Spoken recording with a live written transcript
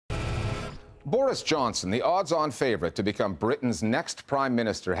Boris Johnson, the odds-on favorite to become Britain's next prime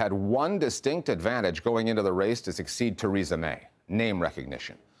minister, had one distinct advantage going into the race to succeed Theresa May: name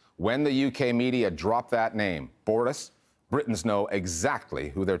recognition. When the UK media drop that name, Boris, Britons know exactly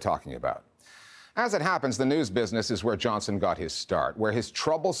who they're talking about. As it happens, the news business is where Johnson got his start, where his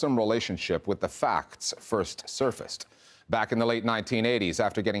troublesome relationship with the facts first surfaced. Back in the late 1980s,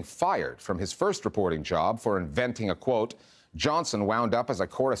 after getting fired from his first reporting job for inventing a quote, Johnson wound up as a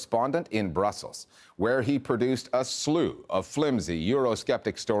correspondent in Brussels, where he produced a slew of flimsy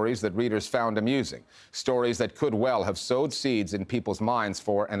Eurosceptic stories that readers found amusing, stories that could well have sowed seeds in people's minds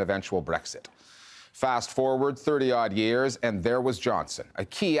for an eventual Brexit. Fast forward 30-odd years, and there was Johnson, a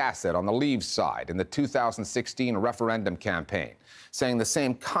key asset on the Leave side in the 2016 referendum campaign, saying the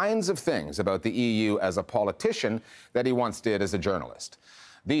same kinds of things about the EU as a politician that he once did as a journalist.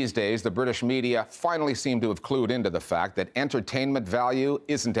 These days, the British media finally seem to have clued into the fact that entertainment value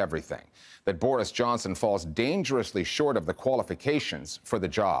isn't everything, that Boris Johnson falls dangerously short of the qualifications for the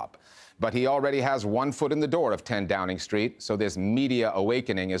job. But he already has one foot in the door of 10 Downing Street, so this media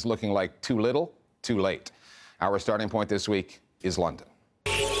awakening is looking like too little, too late. Our starting point this week is London.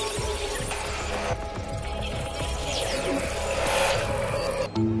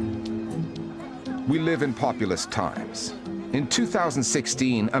 We live in populist times. In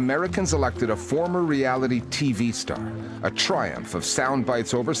 2016, Americans elected a former reality TV star, a triumph of sound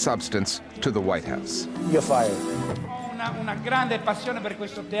bites over substance, to the White House. You're fired.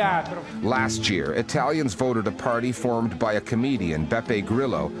 Last year, Italians voted a party formed by a comedian, Beppe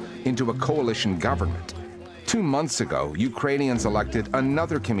Grillo, into a coalition government. 2 months ago, Ukrainians elected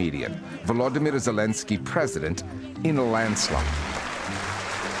another comedian, Volodymyr Zelensky, president, in a landslide.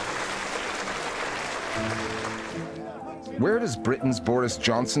 Where does Britain's Boris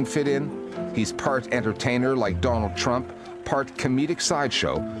Johnson fit in? He's part entertainer like Donald Trump, part comedic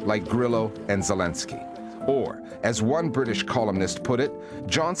sideshow like Grillo and Zelensky. Or, as one British columnist put it,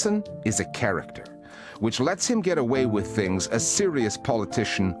 Johnson is a character, which lets him get away with things a serious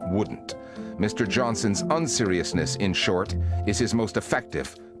politician wouldn't. Mr. Johnson's unseriousness, in short, is his most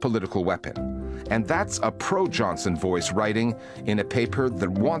effective political weapon. And that's a pro-Johnson voice writing in a paper that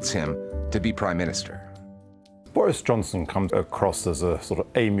wants him to be Prime Minister. Boris Johnson comes across as a sort of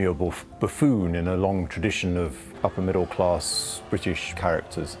amiable buffoon in a long tradition of upper-middle-class British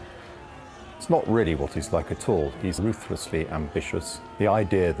characters. It's not really what he's like at all. He's ruthlessly ambitious. The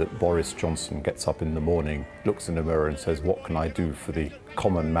idea that Boris Johnson gets up in the morning, looks in the mirror and says, "What can I do for the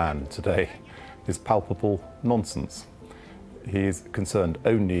common man today?" is palpable nonsense. He is concerned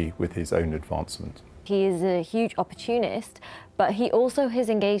only with his own advancement. He is a huge opportunist, but he also has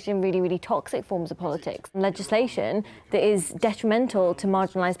engaged in really, really toxic forms of politics. Legislation that is detrimental to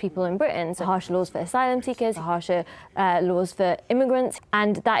marginalised people in Britain, so harsher laws for asylum seekers, harsher laws for immigrants,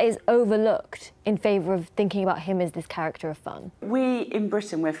 and that is overlooked in favour of thinking about him as this character of fun. We in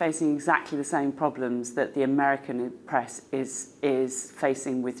Britain, we're facing exactly the same problems that the American press is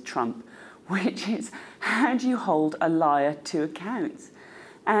facing with Trump, which is, how do you hold a liar to account?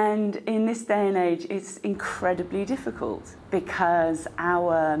 And in this day and age, it's incredibly difficult because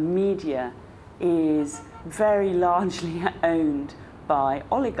our media is very largely owned by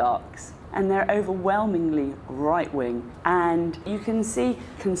oligarchs, and they're overwhelmingly right-wing. And you can see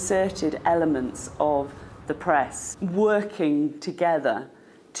concerted elements of the press working together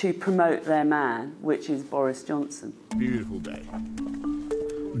to promote their man, which is Boris Johnson. Beautiful day.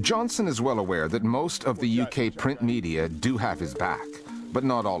 Johnson is well aware that most of the UK print media do have his back, but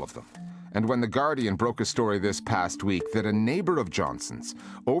not all of them. And when The Guardian broke a story this past week that a neighbor of Johnson's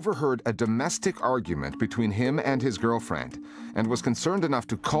overheard a domestic argument between him and his girlfriend and was concerned enough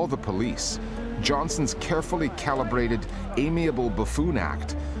to call the police, Johnson's carefully calibrated, amiable buffoon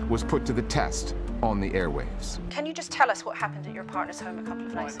act was put to the test on the airwaves. Can you just tell us what happened at your partner's home a couple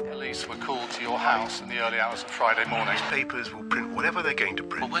of nights ago? The police were called to your house in the early hours of Friday morning. Papers will print whatever they're going to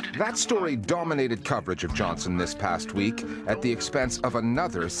print. That story dominated coverage of Johnson this past week at the expense of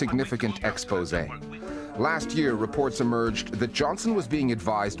another significant expose. Last year, reports emerged that Johnson was being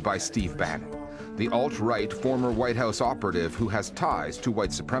advised by Steve Bannon, the alt-right former White House operative who has ties to white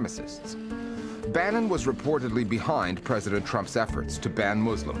supremacists. Bannon was reportedly behind President Trump's efforts to ban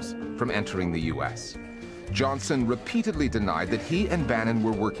Muslims from entering the U.S. Johnson repeatedly denied that he and Bannon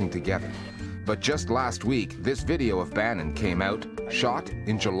were working together. But just last week, this video of Bannon came out, shot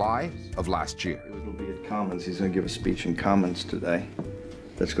in July of last year. It'll be at Commons. He's going to give a speech in Commons today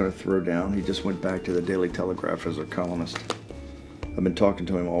that's going to throw down. He just went back to the Daily Telegraph as a columnist. I've been talking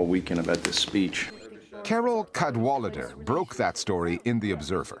to him all weekend about this speech. Carol Cadwalader broke that story in The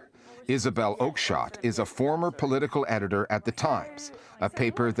Observer. Isabel Oakeshott is a former political editor at The Times, a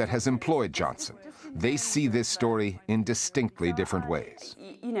paper that has employed Johnson. They see this story in distinctly different ways.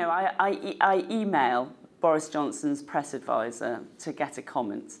 You know, I email Boris Johnson's press advisor to get a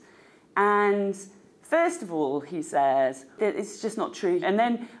comment. And first of all, he says, it's just not true. And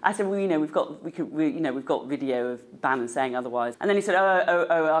then I said, well, you know, we've got video of Bannon saying otherwise. And then he said, oh,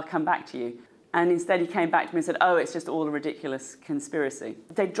 I'll come back to you. And instead he came back to me and said, oh, it's just all a ridiculous conspiracy.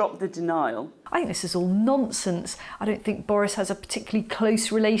 They dropped the denial. I think this is all nonsense. I don't think Boris has a particularly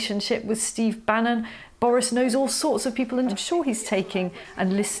close relationship with Steve Bannon. Boris knows all sorts of people, and I'm sure he's taking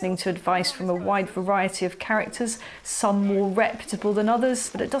and listening to advice from a wide variety of characters, some more reputable than others.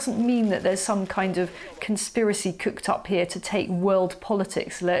 But it doesn't mean that there's some kind of conspiracy cooked up here to take world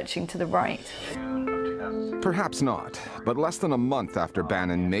politics lurching to the right. Perhaps not, but less than a month after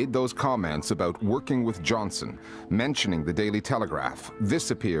Bannon made those comments about working with Johnson, mentioning the Daily Telegraph,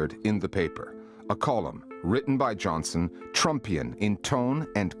 this appeared in the paper. A column written by Johnson, Trumpian in tone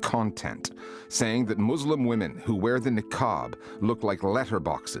and content, saying that Muslim women who wear the niqab look like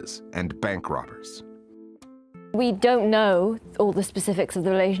letterboxes and bank robbers. We don't know all the specifics of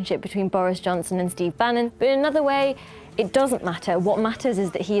the relationship between Boris Johnson and Steve Bannon, but in another way, it doesn't matter. What matters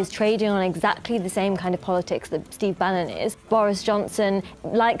is that he is trading on exactly the same kind of politics that Steve Bannon is. Boris Johnson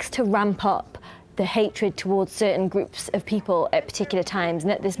likes to ramp up the hatred towards certain groups of people at particular times,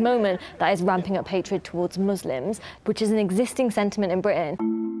 and at this moment that is ramping up hatred towards Muslims, which is an existing sentiment in Britain.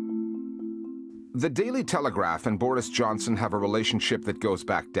 The Daily Telegraph and Boris Johnson have a relationship that goes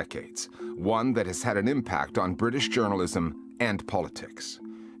back decades, one that has had an impact on British journalism and politics.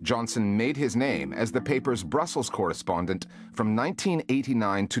 Johnson made his name as the paper's Brussels correspondent from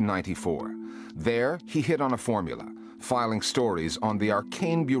 1989 to 94. There, he hit on a formula, filing stories on the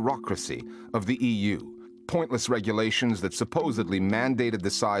arcane bureaucracy of the EU, pointless regulations that supposedly mandated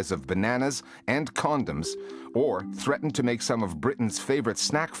the size of bananas and condoms, or threatened to make some of Britain's favorite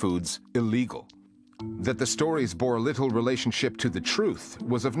snack foods illegal. That the stories bore little relationship to the truth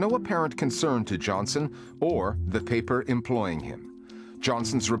was of no apparent concern to Johnson or the paper employing him.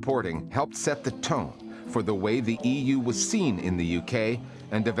 Johnson's reporting helped set the tone for the way the EU was seen in the UK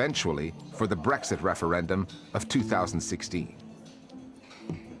and eventually for the Brexit referendum of 2016.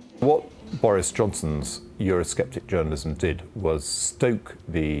 What Boris Johnson's Eurosceptic journalism did was stoke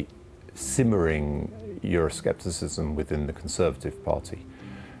the simmering Euroscepticism within the Conservative Party.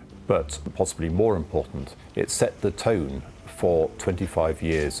 But possibly more important, it set the tone for 25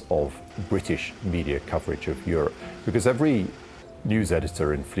 years of British media coverage of Europe. Because every news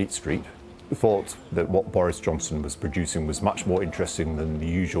editor in Fleet Street thought that what Boris Johnson was producing was much more interesting than the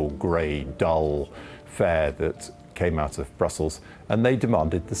usual grey, dull fare that came out of Brussels, and they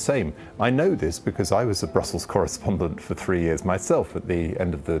demanded the same. I know this because I was a Brussels correspondent for 3 years myself at the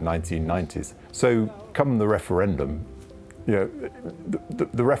end of the 1990s. So come the referendum, you know,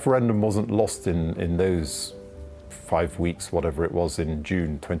 the referendum wasn't lost in those 5 weeks, whatever it was, in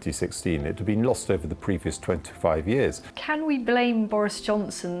June 2016. It had been lost over the previous 25 years. Can we blame Boris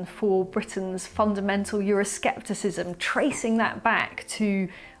Johnson for Britain's fundamental Euroscepticism, tracing that back to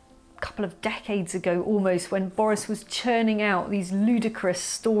a couple of decades ago almost, when Boris was churning out these ludicrous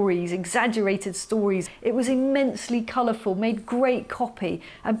stories, exaggerated stories? It was immensely colourful, made great copy,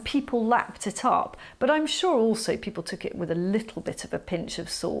 and people lapped it up. But I'm sure also people took it with a little bit of a pinch of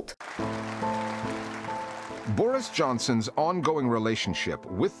salt. Boris Johnson's ongoing relationship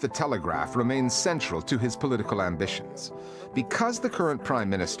with the Telegraph remains central to his political ambitions. Because the current Prime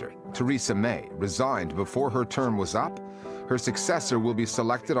Minister, Theresa May, resigned before her term was up, her successor will be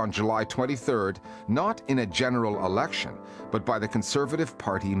selected on July 23rd, not in a general election, but by the Conservative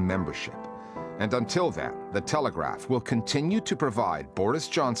Party membership. And until then, the Telegraph will continue to provide Boris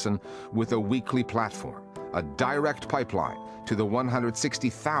Johnson with a weekly platform, a direct pipeline to the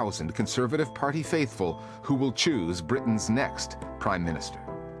 160,000 Conservative Party faithful who will choose Britain's next Prime Minister.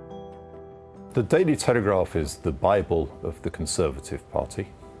 The Daily Telegraph is the Bible of the Conservative Party,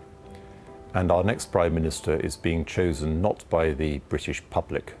 and our next Prime Minister is being chosen not by the British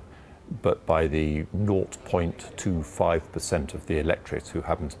public, but by the 0.25% of the electorate who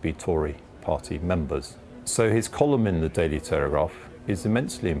happen to be Tory party members. So his column in the Daily Telegraph is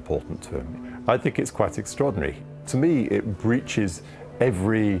immensely important to him. I think it's quite extraordinary. To me, it breaches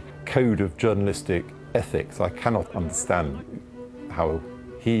every code of journalistic ethics. I cannot understand how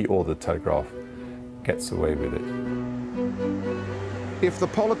he or the Telegraph gets away with it. If the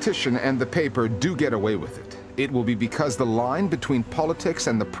politician and the paper do get away with it, it will be because the line between politics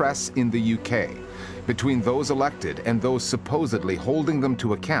and the press in the UK, between those elected and those supposedly holding them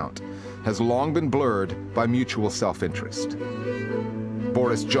to account, has long been blurred by mutual self-interest.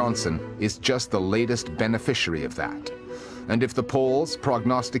 Boris Johnson is just the latest beneficiary of that. And if the polls,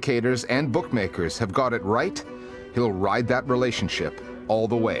 prognosticators, and bookmakers have got it right, he'll ride that relationship all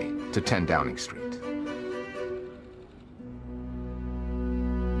the way to 10 Downing Street.